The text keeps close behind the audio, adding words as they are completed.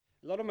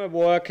A lot of my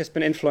work has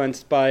been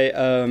influenced by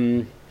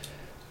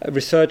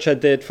research I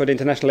did for the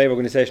International Labour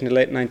Organization in the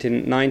late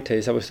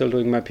 1990s. I was still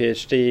doing my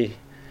PhD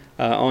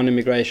on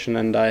immigration,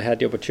 and I had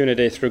the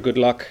opportunity, through good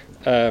luck,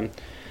 to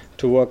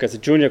work as a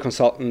junior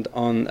consultant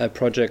on a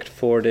project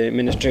for the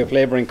Ministry of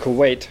Labour in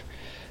Kuwait,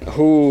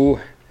 who,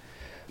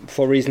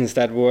 for reasons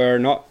that were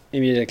not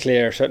immediately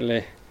clear,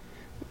 certainly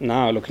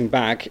now looking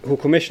back, who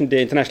commissioned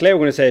the International Labour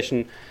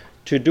Organization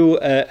to do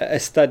a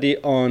study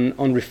on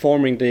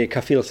reforming the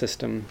kafil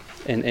system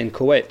in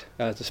Kuwait,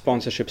 the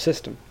sponsorship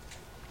system.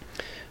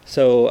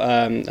 So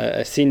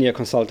a senior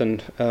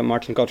consultant,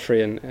 Martin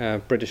Godfrey,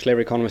 and British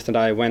labour economist, and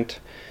I went,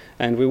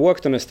 and we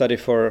worked on a study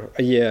for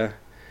a year,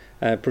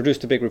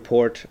 produced a big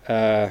report,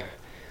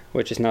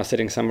 which is now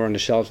sitting somewhere on the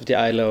shelves of the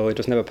ILO. It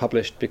was never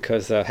published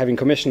because, having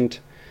commissioned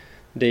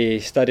the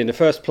study in the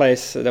first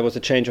place, there was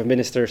a change of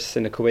ministers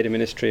in the Kuwaiti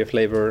Ministry of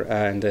Labour,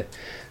 and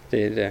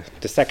the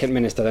second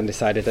minister then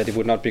decided that it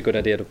would not be a good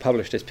idea to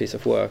publish this piece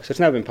of work. So it's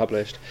never been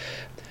published.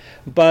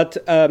 But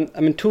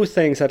two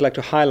things I'd like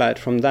to highlight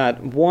from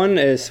that. One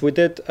is we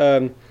did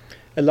a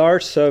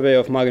large survey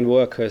of migrant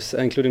workers,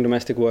 including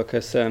domestic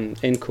workers, in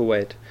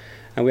Kuwait.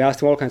 And we asked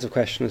them all kinds of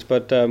questions,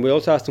 but we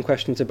also asked them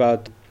questions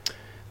about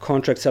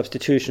contract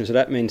substitution. So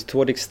that means, to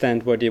what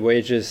extent were the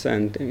wages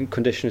and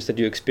conditions that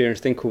you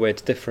experienced in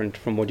Kuwait different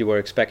from what you were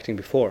expecting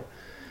before?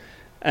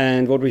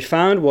 And what we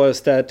found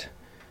was that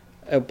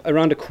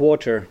around a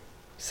quarter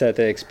said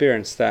they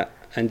experienced that,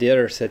 and the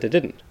others said they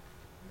didn't.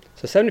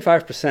 So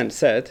 75%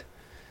 said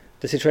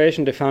the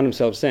situation they found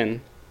themselves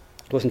in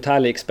was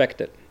entirely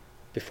expected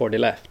before they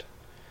left.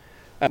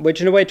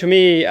 Which, in a way, to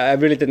me, I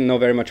really didn't know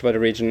very much about the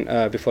region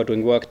before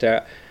doing work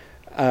there.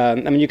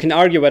 You can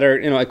argue whether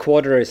a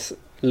quarter is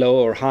low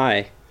or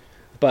high,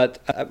 but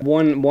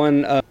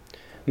one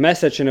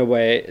message, in a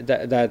way,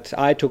 that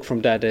I took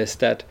from that is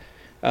that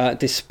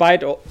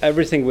despite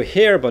everything we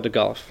hear about the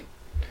Gulf,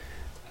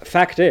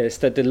 fact is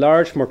that the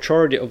large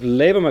majority of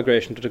labor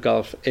migration to the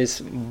Gulf is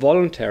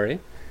voluntary,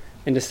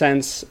 in the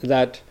sense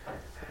that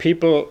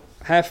people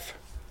have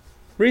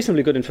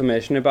reasonably good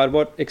information about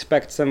what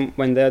expects them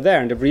when they're there.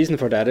 And the reason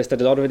for that is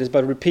that a lot of it is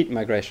about repeat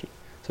migration.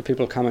 So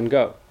people come and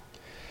go.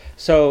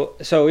 So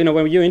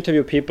when you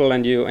interview people,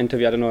 and you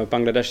interview, a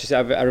Bangladeshi,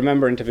 I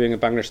remember interviewing a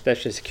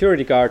Bangladeshi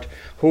security guard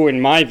who,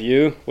 in my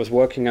view, was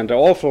working under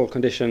awful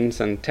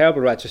conditions and terrible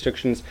rights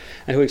restrictions,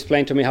 and who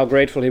explained to me how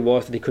grateful he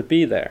was that he could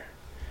be there.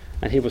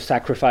 And he was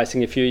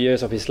sacrificing a few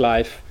years of his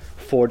life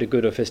for the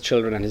good of his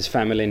children and his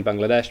family in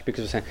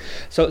Bangladesh.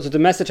 So the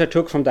message I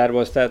took from that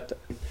was that,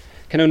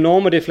 kind of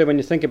normatively, when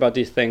you think about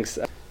these things,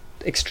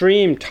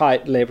 extreme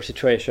tight labor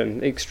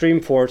situation, extreme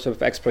force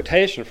of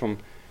exploitation from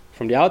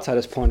the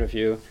outsider's point of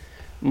view,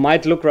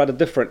 might look rather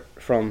different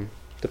from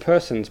the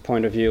person's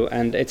point of view.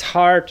 And it's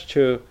hard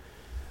to,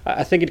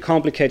 I think it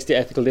complicates the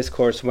ethical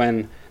discourse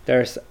when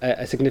there's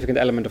a significant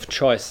element of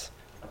choice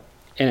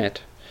in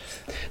it.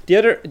 The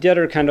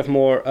other kind of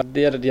more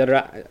the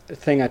other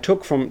thing I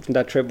took from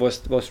that trip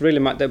was really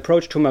the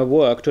approach to my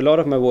work. To a lot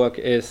of my work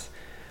is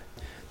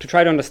to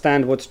try to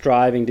understand what's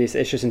driving these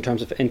issues in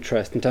terms of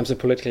interest, in terms of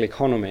political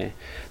economy.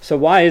 So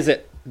why is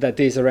it that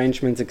these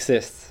arrangements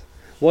exist?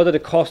 What are the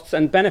costs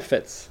and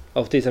benefits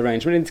of these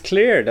arrangements? It's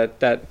clear that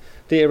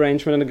the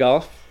arrangement in the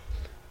Gulf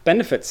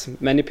benefits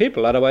many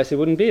people, otherwise it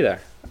wouldn't be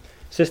there.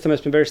 The system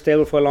has been very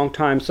stable for a long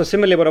time. So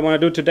similarly, what I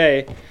want to do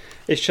today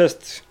is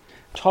just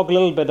talk a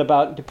little bit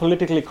about the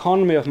political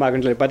economy of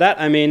migrant labor. By that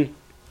I mean,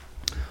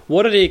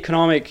 what are the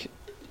economic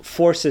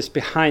forces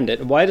behind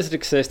it? Why does it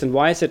exist, and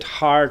why is it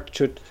hard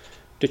to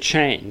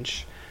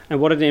change? And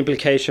what are the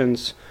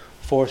implications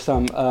for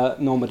some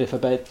normative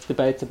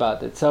debates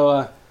about it?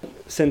 So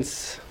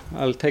since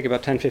I'll take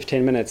about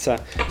 10-15 minutes.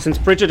 Since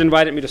Bridget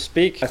invited me to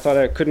speak, I thought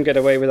I couldn't get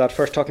away without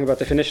first talking about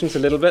definitions a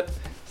little bit.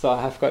 So I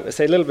have got to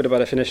say a little bit about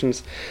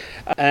definitions.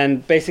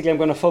 And basically I'm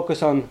going to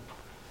focus on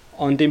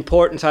the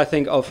importance, I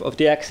think, of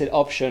the exit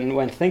option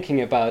when thinking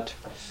about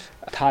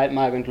tied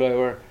migrant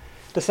labor.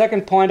 The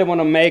second point I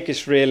want to make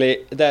is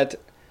really that,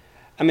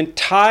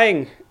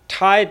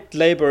 tied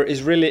labor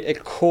is really a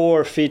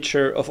core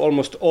feature of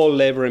almost all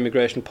labor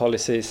immigration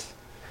policies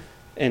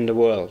in the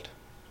world.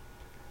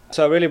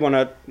 So I really want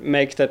to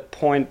make that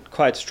point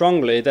quite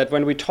strongly, that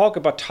when we talk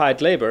about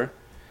tied labor,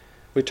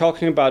 we're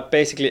talking about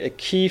basically a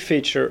key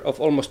feature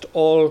of almost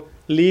all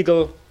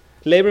legal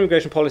labor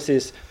immigration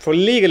policies for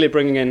legally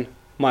bringing in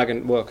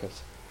migrant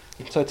workers.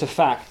 So it's a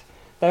fact.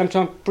 Then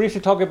I'm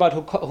briefly talking about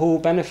who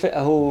benefits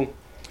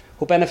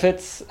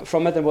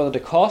from it and what are the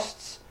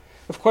costs.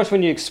 Of course,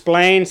 when you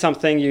explain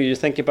something, you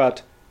think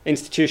about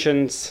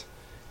institutions,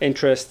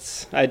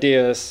 interests,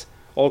 ideas,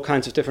 all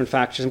kinds of different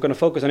factors. I'm going to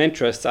focus on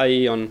interests,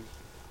 i.e. on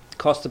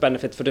cost and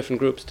benefits for different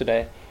groups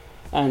today.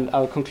 And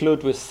I'll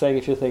conclude with saying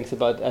a few things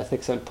about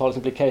ethics and policy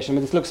implication.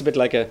 This looks a bit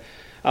like an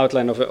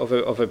outline of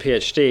a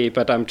PhD,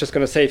 but I'm just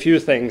going to say a few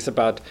things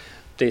about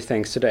these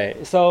things today.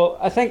 So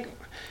I think,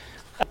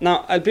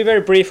 now I'll be very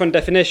brief on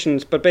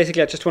definitions, but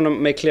basically I just want to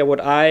make clear what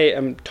I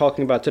am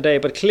talking about today.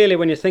 But clearly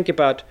when you think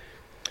about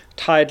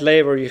tied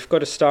labor, you've got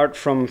to start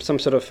from some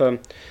sort of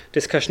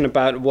discussion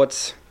about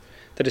what's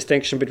the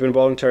distinction between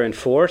voluntary and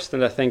forced,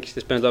 and I think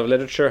there's been a lot of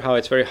literature how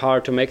it's very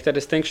hard to make that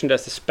distinction.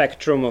 There's a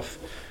spectrum of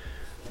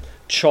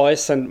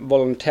choice and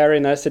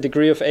voluntariness, the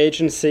degree of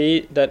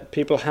agency that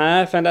people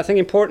have, and I think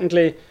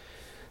importantly,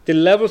 the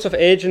levels of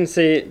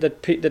agency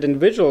that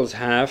individuals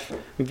have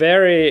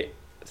vary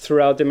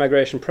throughout the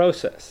migration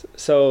process.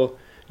 So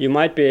you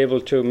might be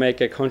able to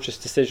make a conscious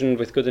decision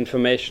with good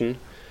information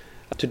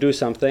to do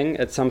something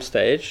at some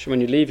stage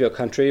when you leave your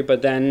country,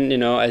 but then,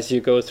 as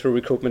you go through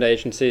recruitment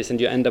agencies and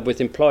you end up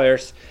with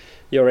employers,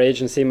 your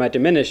agency might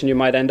diminish and you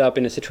might end up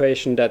in a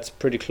situation that's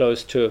pretty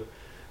close to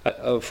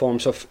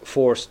forms of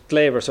forced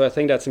labor. So I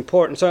think that's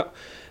important.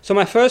 So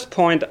my first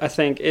point, I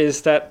think,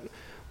 is that,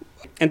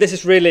 and this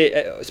is really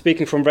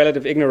speaking from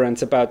relative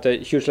ignorance about the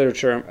huge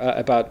literature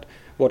about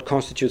what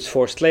constitutes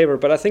forced labor,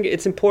 but I think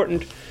it's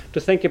important to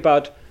think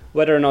about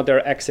whether or not there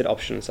are exit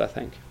options, I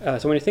think.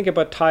 So when you think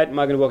about tied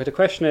migrant worker, the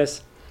question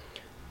is,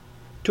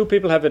 two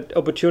people have an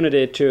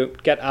opportunity to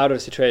get out of the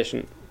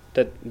situation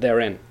that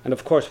they're in. And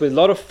of course, with a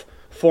lot of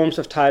forms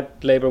of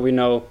tied labor, we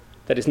know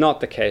that is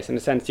not the case. In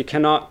the sense, you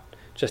cannot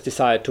just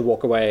decide to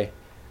walk away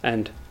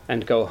and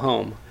go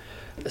home.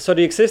 So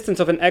the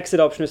existence of an exit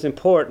option is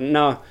important.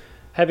 Now,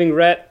 having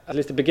read at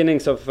least the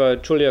beginnings of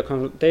Julia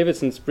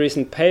O'Connell-Davidson's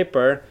recent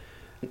paper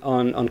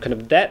on kind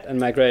of debt and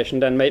migration,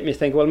 then made me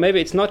think, well, maybe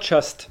it's not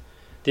just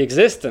the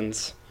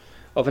existence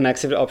of an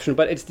exit option,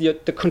 but it's the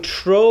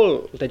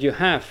control that you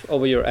have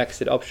over your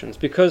exit options.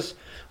 Because,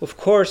 of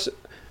course, a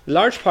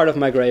large part of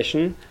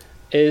migration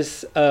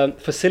is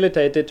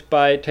facilitated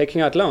by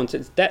taking out loans.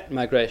 It's debt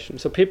migration.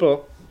 So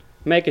people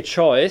make a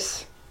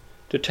choice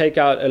to take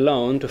out a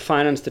loan to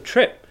finance the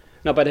trip.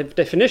 Now, by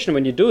definition,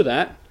 when you do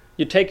that,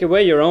 you take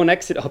away your own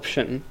exit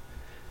option,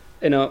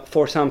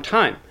 for some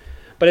time.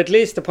 But at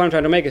least the point I'm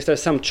trying to make is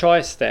there's some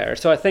choice there.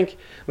 So I think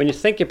when you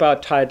think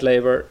about tied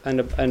labor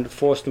and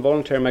forced and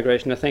voluntary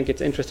migration, I think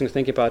it's interesting to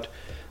think about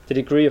the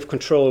degree of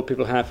control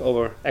people have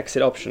over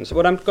exit options. So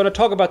what I'm going to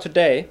talk about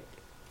today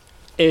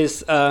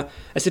is a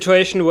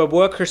situation where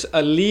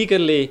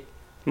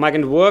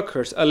migrant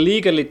workers are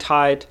legally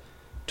tied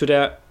to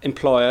their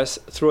employers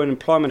through an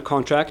employment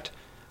contract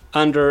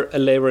under a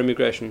labor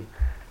immigration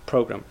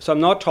program. So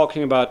I'm not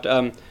talking about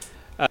a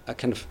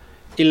kind of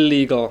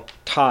illegal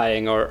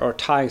tying or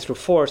tying through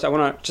force. I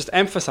want to just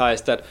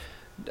emphasize that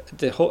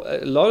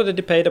a lot of the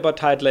debate about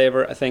tied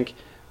labor, I think,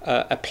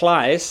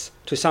 applies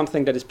to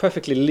something that is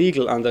perfectly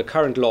legal under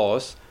current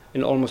laws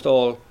in almost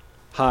all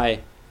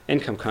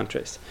high-income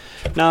countries.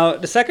 Now,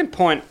 the second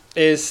point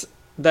is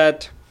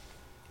that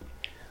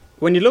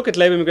when you look at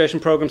labor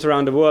immigration programs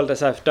around the world,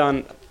 as I've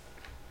done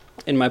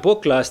in my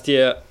book last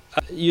year,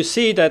 you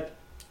see that,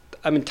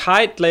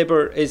 tied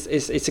labor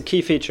is a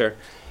key feature.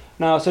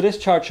 Now, so this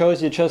chart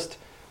shows you just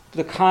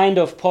the kind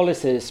of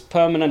policies,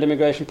 permanent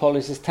immigration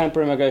policies,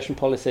 temporary immigration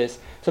policies.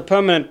 So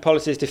permanent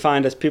policy is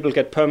defined as people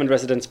get permanent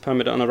residence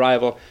permit on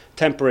arrival,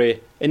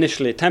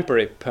 initially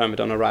temporary permit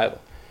on arrival.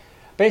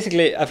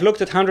 Basically, I've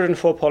looked at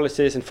 104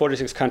 policies in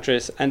 46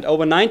 countries, and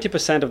over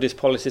 90% of these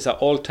policies are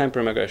all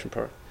temporary immigration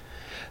programs.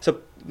 So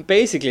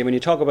basically, when you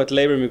talk about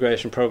labor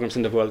immigration programs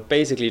in the world,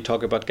 basically you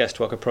talk about guest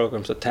worker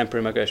programs or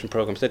temporary immigration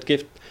programs that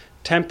give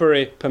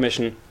temporary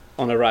permission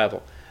on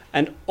arrival.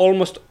 And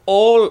almost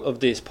all of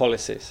these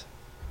policies,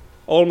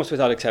 almost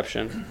without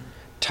exception,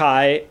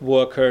 tie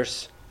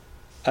workers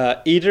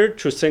either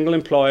to single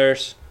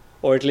employers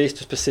or at least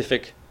to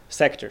specific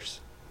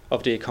sectors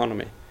of the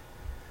economy.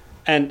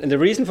 And the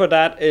reason for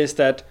that is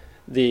that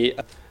a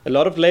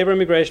lot of labor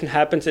immigration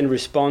happens in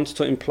response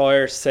to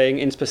employers saying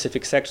in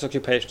specific sectors,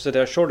 occupations, that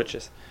there are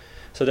shortages.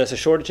 So there's a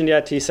shortage in the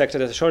IT sector,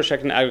 there's a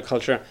shortage in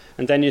agriculture,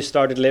 and then you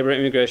started labor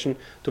immigration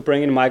to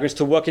bring in migrants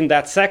to work in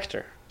that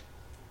sector.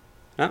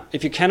 Now,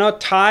 if you cannot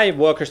tie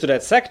workers to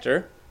that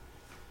sector,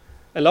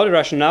 a lot of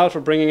rationale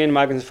for bringing in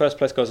migrants in the first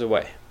place goes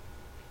away.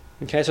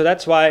 Okay, so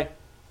that's why.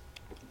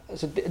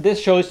 So this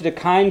shows you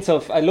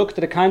I looked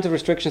at the kinds of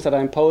restrictions that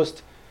are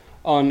imposed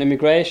on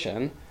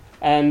immigration,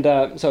 and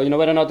so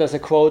whether or not there's a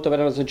quota,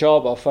 whether or not there's a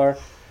job offer,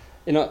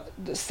 the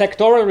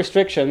sectoral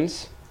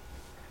restrictions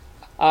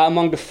are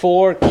among the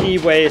four key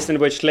ways in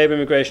which labor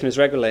immigration is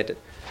regulated.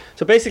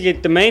 So basically,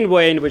 the main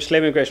way in which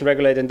labor immigration is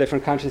regulated in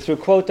different countries through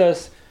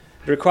quotas,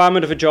 the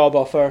requirement of a job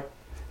offer,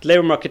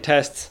 labor market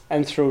tests,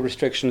 and through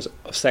restrictions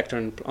of sector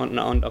and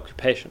on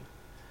occupation.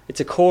 It's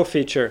a core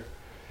feature.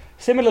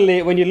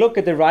 Similarly, when you look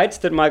at the rights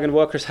that migrant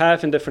workers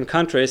have in different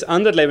countries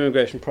under labor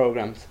immigration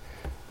programs,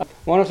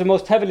 one of the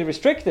most heavily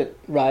restricted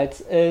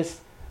rights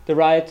is the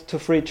right to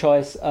free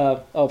choice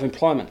of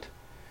employment,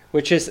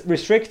 which is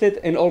restricted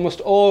in almost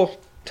all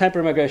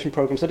temporary immigration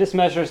programs. So this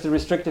measures the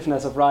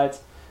restrictiveness of rights.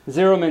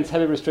 0 means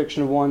heavy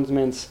restriction, 1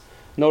 means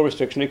no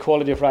restriction,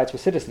 equality of rights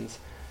with citizens.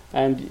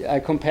 And I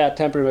compare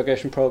temporary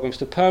immigration programs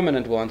to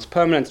permanent ones.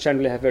 Permanents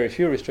generally have very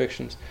few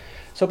restrictions.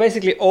 So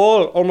basically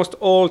almost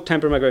all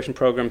temporary immigration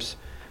programs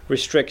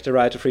restrict the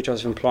right to free choice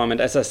of employment,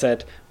 as I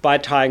said, by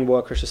tying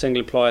workers to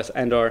single employers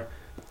and or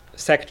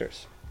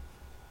sectors.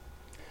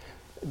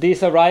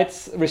 These are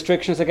rights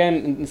restrictions. Again,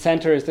 in the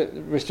center is the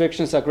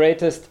restrictions are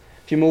greatest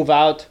if you move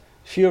out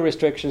fewer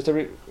restrictions.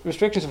 The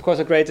restrictions, of course,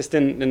 are greatest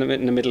in the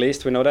Middle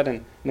East. We know that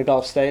in the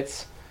Gulf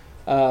states,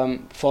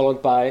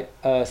 followed by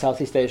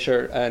Southeast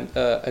Asia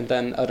and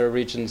then other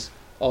regions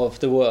of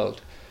the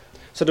world.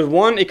 So the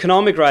one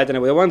economic right, in a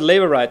way, the one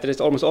labor right that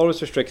is almost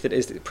always restricted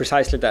is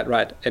precisely that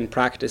right in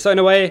practice. So in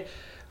a way,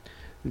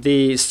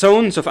 the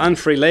zones of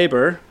unfree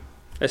labor,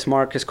 as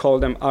Mark has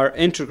called them, are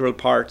integral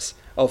parts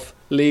of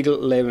legal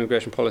labor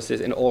immigration policies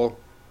in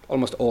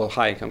almost all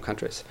high-income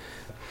countries.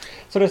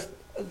 So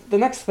the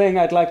next thing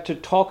I'd like to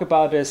talk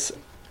about is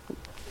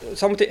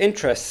some of the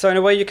interests. So in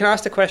a way, you can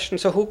ask the question,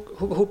 so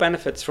who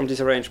benefits from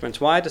these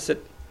arrangements? Why does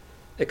it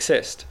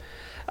exist?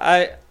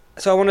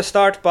 So I want to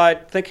start by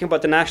thinking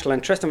about the national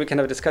interest, and we can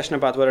have a discussion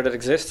about whether that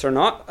exists or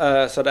not.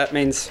 So that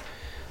means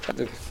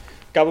the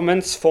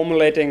governments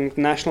formulating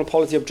national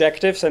policy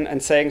objectives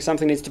and saying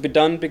something needs to be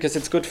done because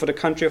it's good for the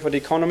country or for the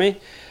economy.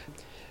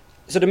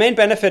 So the main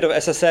benefit,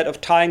 as I said,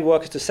 of tying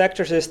workers to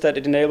sectors is that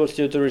it enables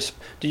you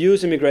to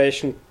use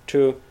immigration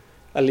to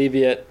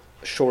alleviate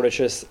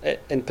shortages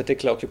in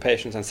particular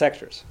occupations and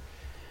sectors.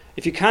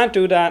 If you can't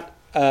do that,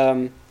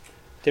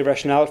 the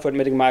rationale for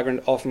admitting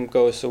migrants often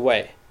goes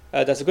away.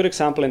 There's a good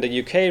example in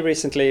the UK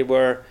recently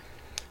where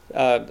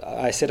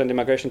I sit on the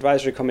Migration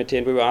Advisory Committee,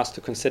 and we were asked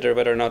to consider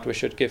whether or not we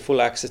should give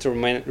full access to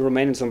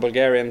Romanians and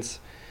Bulgarians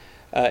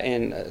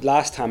in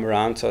last time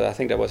around, so I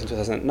think that was in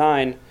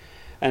 2009.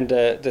 And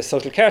the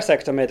social care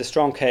sector made a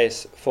strong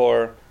case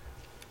for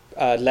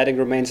letting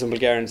Romanians and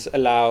Bulgarians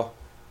allow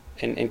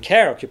in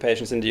care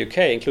occupations in the UK,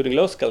 including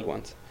low-skilled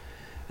ones.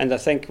 And I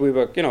think we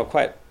were,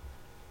 quite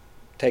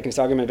taking this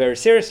argument very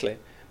seriously.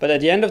 But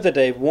at the end of the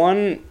day,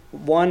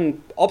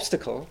 one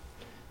obstacle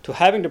to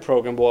having the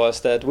program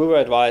was that we were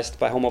advised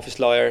by Home Office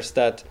lawyers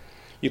that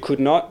you could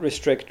not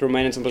restrict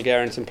Romanians and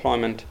Bulgarians'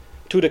 employment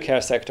to the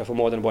care sector for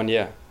more than 1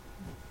 year.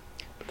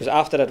 Because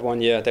after that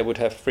 1 year, they would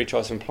have free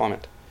choice of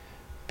employment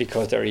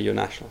because they're EU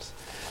nationals.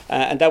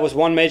 And that was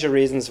one major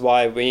reason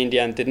why we in the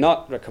end did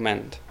not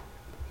recommend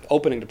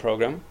opening the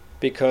program,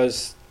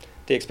 because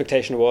the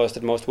expectation was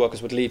that most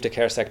workers would leave the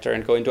care sector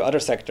and go into other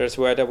sectors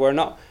where there were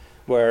not,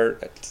 where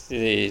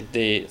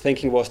the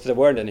thinking was that there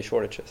weren't any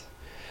shortages.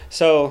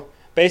 So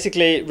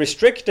basically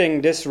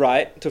restricting this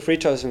right to free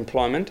choice of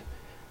employment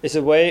is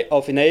a way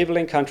of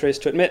enabling countries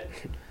to admit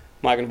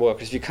migrant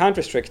workers. If you can't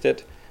restrict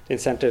it, the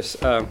incentives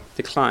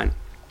decline.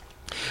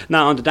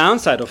 Now on the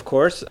downside, of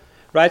course,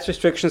 rights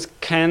restrictions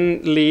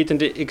can lead, and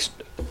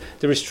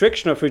the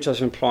restriction of free choice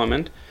of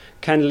employment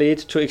can lead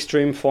to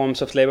extreme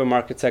forms of labor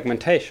market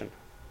segmentation.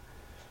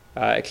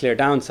 A clear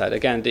downside.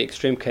 Again, the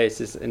extreme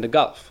case is in the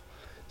Gulf.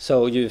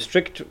 So you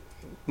restrict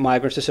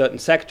migrants to certain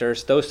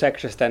sectors, those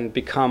sectors then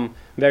become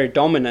very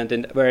dominant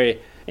and very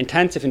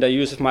intensive in their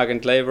use of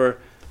migrant labor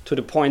to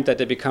the point that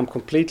they become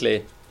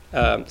completely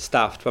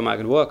staffed by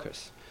migrant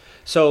workers.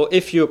 So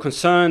if you're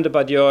concerned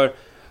about your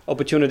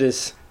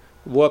opportunities,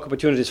 work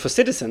opportunities for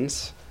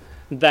citizens,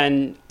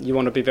 then you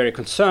want to be very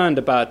concerned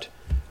about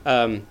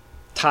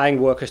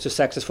tying workers to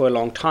sectors for a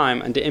long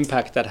time and the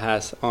impact that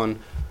has on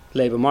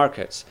labor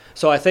markets.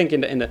 So I think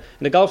in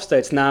the Gulf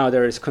states now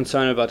there is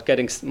concern about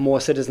getting more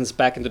citizens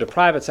back into the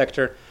private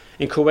sector.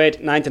 In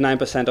Kuwait,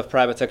 99% of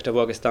private sector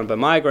work is done by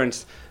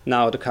migrants.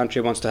 Now the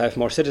country wants to have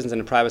more citizens in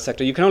the private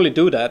sector. You can only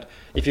do that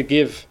if you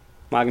give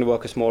migrant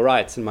workers more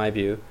rights, in my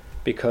view,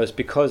 because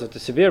of the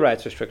severe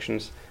rights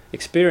restrictions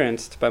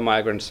experienced by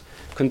migrants,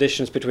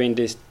 conditions between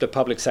the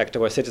public sector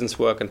where citizens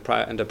work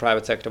and the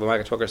private sector where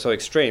migrants work are so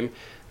extreme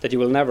that you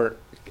will never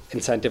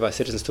incentivize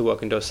citizens to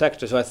work in those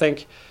sectors. So I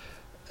think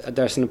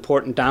there's an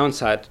important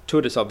downside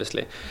to this,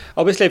 obviously.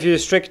 Obviously, if you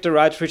restrict the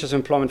right to free choice of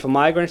employment for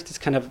migrants, this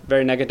can have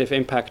very negative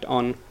impact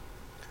on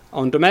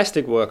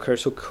domestic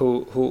workers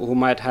who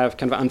might have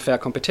kind of unfair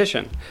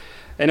competition.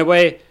 In a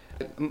way,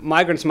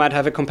 migrants might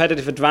have a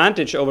competitive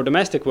advantage over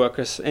domestic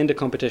workers in the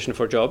competition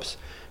for jobs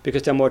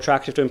because they're more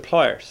attractive to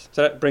employers.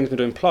 So that brings me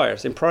to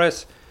employers.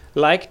 Employers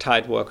like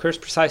tied workers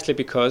precisely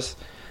because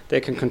they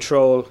can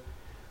control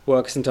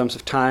workers in terms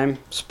of time,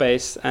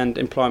 space, and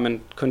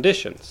employment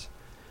conditions.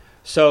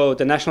 So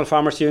the National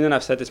Farmers Union,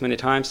 I've said this many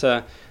times,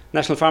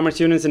 National Farmers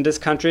Unions in this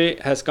country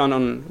has gone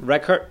on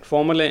record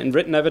formally in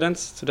written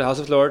evidence to the House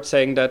of Lords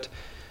saying that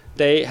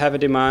they have a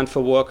demand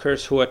for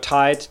workers who are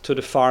tied to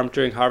the farm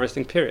during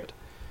harvesting period.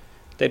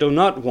 They do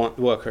not want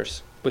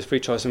workers with free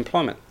choice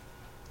employment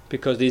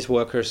because these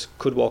workers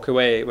could walk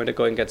away when the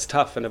going gets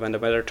tough and when the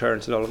weather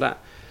turns and all of that.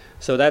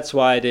 So that's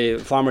why the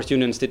farmers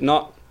unions did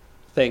not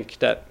think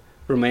that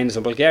Romanians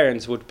and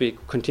Bulgarians would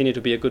continue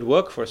to be a good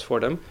workforce for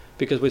them,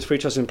 because with free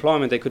choice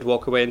employment they could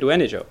walk away and do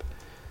any job.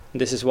 And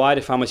this is why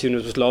the farmers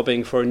union was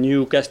lobbying for a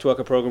new guest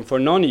worker program for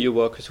non-EU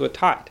workers who are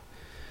tied.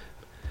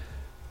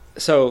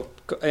 So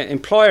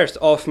employers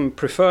often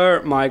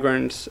prefer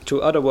migrants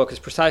to other workers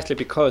precisely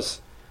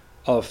because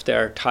of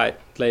their tied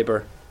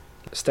labor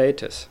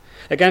status.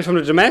 Again, from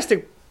the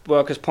domestic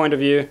workers' point of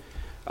view,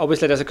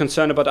 obviously there's a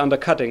concern about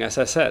undercutting, as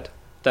I said.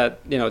 That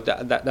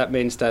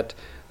means that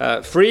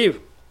free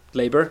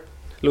labor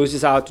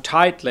loses out to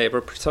tied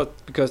labor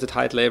because the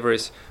tied labor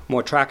is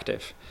more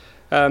attractive.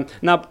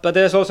 But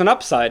there's also an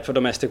upside for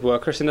domestic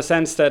workers in the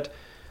sense that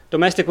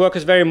domestic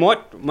workers very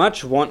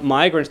much want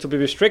migrants to be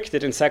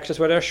restricted in sectors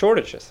where there are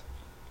shortages,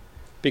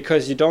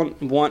 because you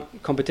don't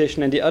want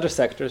competition in the other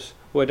sectors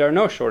where there are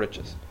no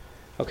shortages.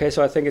 Okay,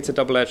 so I think it's a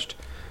double-edged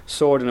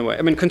sword in a way.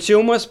 I mean,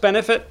 consumers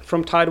benefit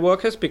from tied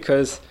workers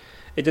because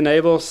it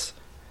enables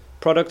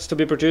products to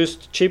be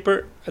produced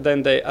cheaper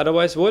than they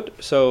otherwise would.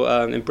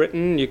 So in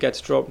Britain, you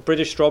get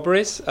British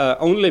strawberries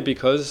only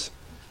because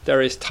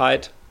there is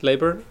tied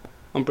labor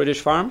on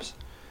British farms.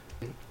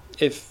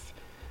 If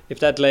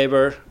that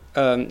labor,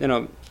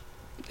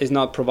 is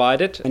not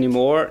provided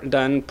anymore,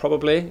 then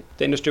probably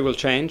the industry will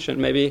change and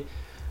maybe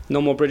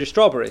no more British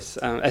strawberries.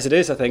 As it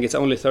is, I think it's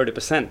only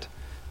 30%.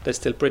 That's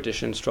still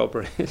British in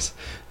strawberries.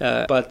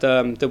 But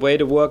the way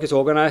the work is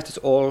organized is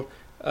all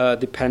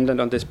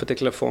dependent on this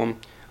particular form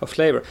of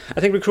labor.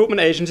 I think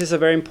recruitment agencies are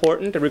very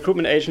important. The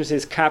recruitment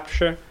agencies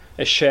capture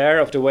a share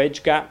of the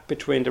wage gap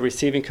between the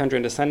receiving country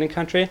and the sending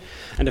country.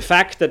 And the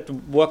fact that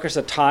workers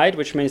are tied,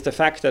 which means the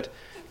fact that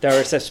there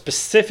is a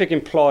specific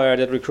employer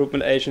that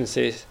recruitment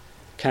agencies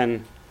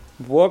can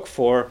work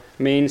for,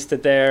 means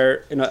that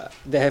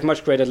they have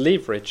much greater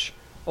leverage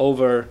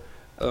over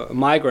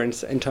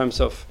migrants in terms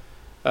of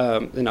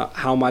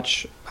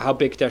how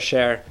big their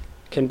share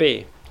can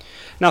be.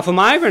 Now, for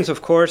migrants,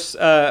 of course,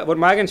 what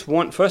migrants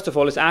want first of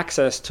all is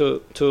access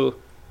to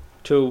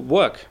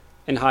work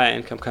in higher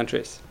income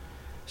countries.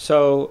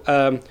 So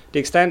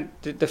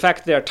the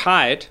fact they're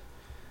tied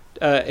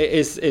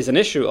is an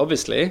issue,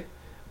 obviously,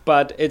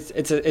 but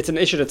it's an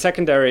issue that's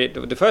secondary.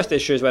 The first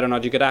issue is whether or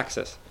not you get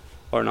access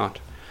or not.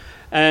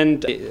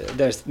 And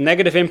there's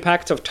negative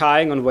impacts of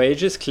tying on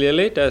wages,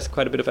 clearly. There's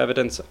quite a bit of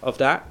evidence of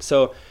that.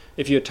 So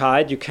if you're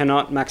tied, you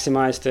cannot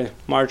maximize the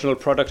marginal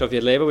product of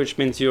your labor, which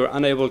means you're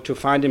unable to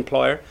find an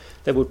employer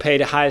that would pay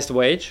the highest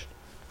wage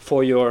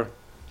for your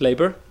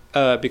labor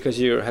because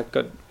you're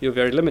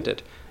very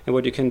limited in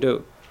what you can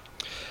do.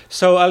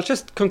 So I'll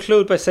just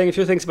conclude by saying a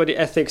few things about the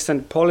ethics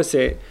and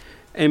policy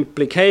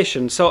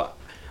implications. So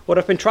what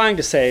I've been trying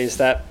to say is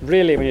that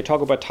really when you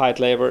talk about tied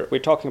labor, we're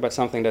talking about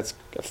something that's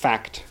a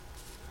fact.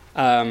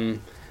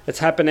 It's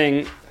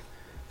happening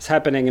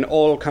in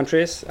all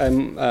countries,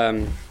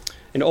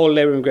 in all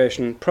labor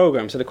immigration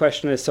programs. So the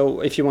question is,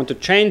 so if you want to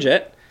change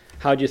it,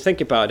 how do you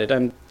think about it?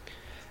 And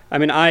I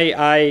mean,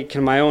 I can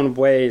in my own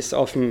ways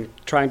often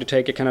trying to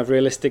take a kind of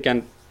realistic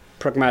and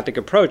pragmatic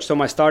approach. So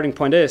my starting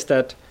point is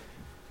that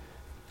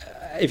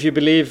if you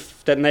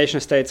believe that nation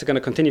states are going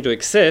to continue to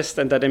exist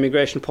and that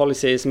immigration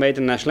policy is made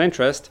in national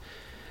interest,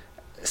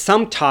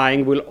 some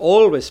tying will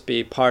always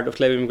be part of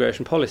labor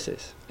immigration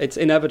policies. It's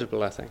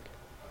inevitable, I think.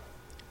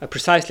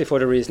 Precisely for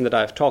the reason that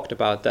I've talked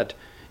about, that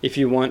if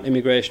you want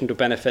immigration to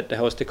benefit the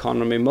host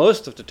economy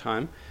most of the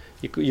time,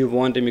 you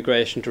want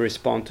immigration to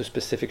respond to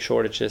specific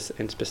shortages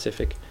in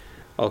specific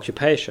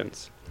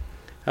occupations.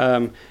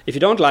 If you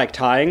don't like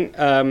tying,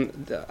 I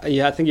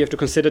think you have to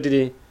consider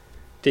the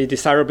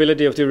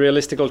desirability of the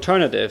realistic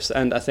alternatives.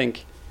 And I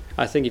think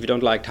if you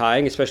don't like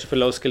tying, especially for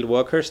low-skilled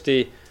workers,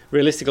 the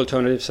realistic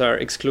alternatives are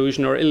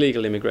exclusion or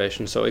illegal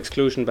immigration. So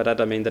exclusion, by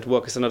that I mean that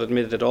workers are not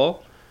admitted at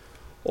all,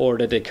 or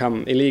that they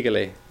come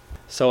illegally.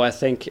 So I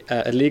think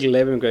illegal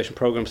labor immigration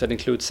programs that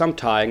include some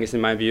tying is,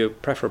 in my view,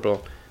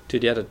 preferable to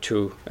the other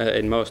two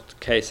in most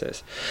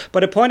cases.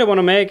 But the point I want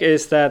to make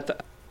is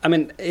that, I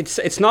mean,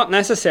 it's not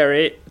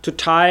necessary to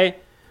tie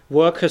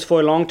workers for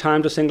a long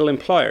time to single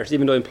employers,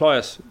 even though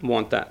employers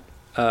want that.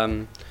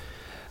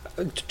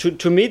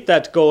 To meet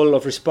that goal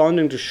of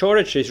responding to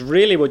shortages,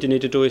 really what you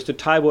need to do is to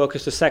tie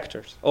workers to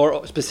sectors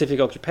or specific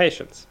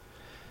occupations.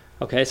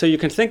 Okay, so you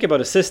can think about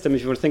a system,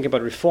 if you want to think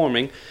about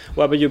reforming,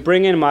 whereby you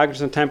bring in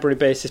migrants on a temporary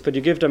basis, but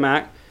you give them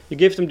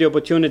the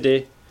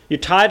opportunity, you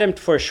tie them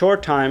for a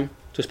short time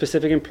to a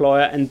specific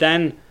employer, and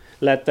then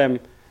let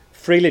them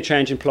freely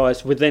change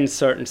employers within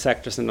certain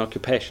sectors and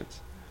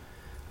occupations.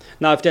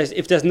 Now,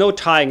 if there's no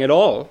tying at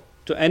all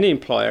to any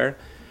employer,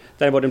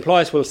 then what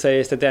employers will say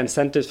is that their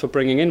incentives for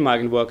bringing in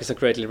migrant workers are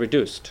greatly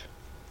reduced.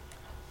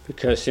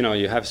 Because,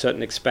 you have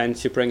certain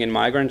expense, you bring in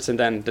migrants, and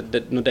then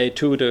day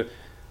two,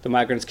 the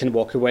migrants can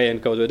walk away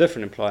and go to a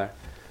different employer.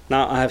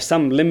 Now, I have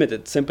some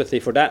limited sympathy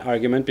for that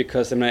argument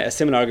because a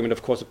similar argument,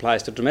 of course,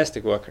 applies to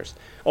domestic workers.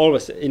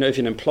 Always, if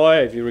you're an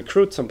employer, if you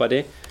recruit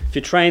somebody, if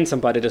you train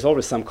somebody, there's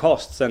always some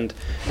costs, and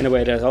in a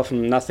way, there's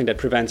often nothing that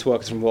prevents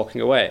workers from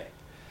walking away.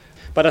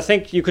 But I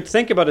think you could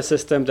think about a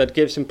system that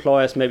gives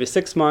employers maybe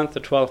 6 months or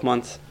 12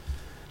 months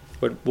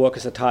where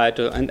workers are tied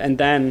to, and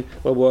then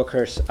where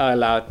workers are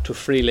allowed to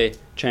freely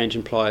change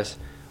employers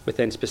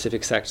within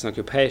specific sectors and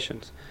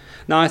occupations.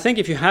 Now, I think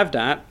if you have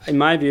that, in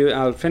my view,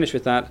 I'll finish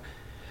with that,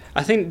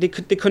 I think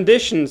the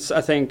conditions,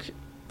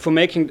 for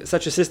making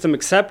such a system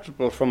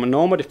acceptable from a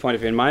normative point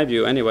of view, in my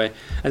view anyway,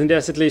 I think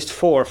there's at least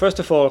 4. First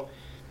of all,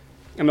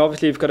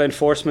 obviously you've got to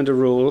enforcement of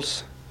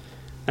rules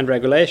and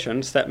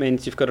regulations. That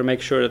means you've got to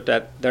make sure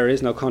that there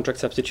is no contract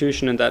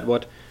substitution and that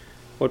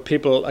what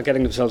people are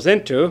getting themselves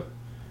into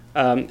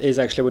is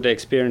actually what they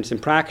experience in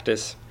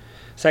practice.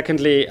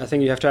 Secondly, I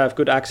think you have to have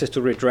good access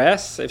to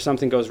redress if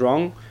something goes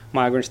wrong.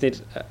 Migrants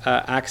need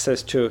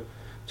access to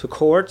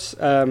courts.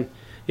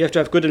 You have to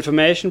have good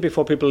information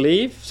before people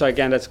leave. So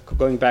again, that's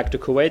going back to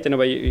Kuwait. In a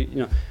way,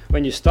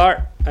 when you start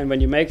and when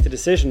you make the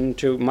decision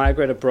to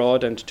migrate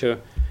abroad and to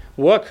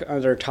work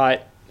under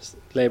tight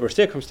labor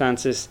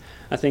circumstances,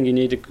 I think you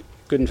need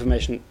good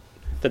information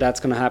that that's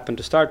going to happen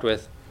to start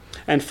with.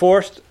 And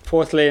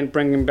fourthly, and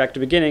bringing back to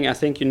the beginning, I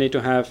think you need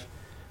to have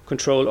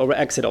control over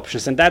exit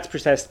options, and that's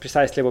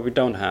precisely what we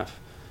don't have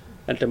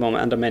at the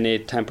moment under many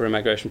temporary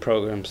migration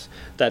programs.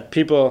 That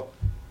people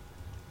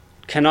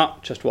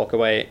cannot just walk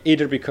away,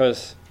 either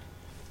because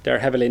they're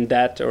heavily in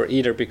debt, or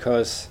either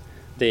because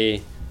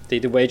the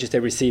wages they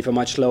receive are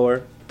much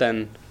lower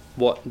than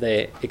what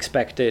they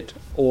expected,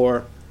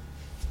 or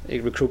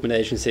recruitment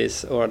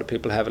agencies or other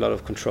people have a lot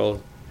of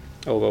control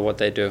over what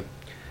they do.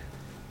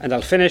 And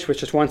I'll finish with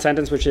just one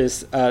sentence, which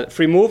is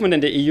free movement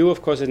in the EU,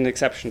 of course, is an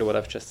exception to what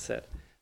I've just said.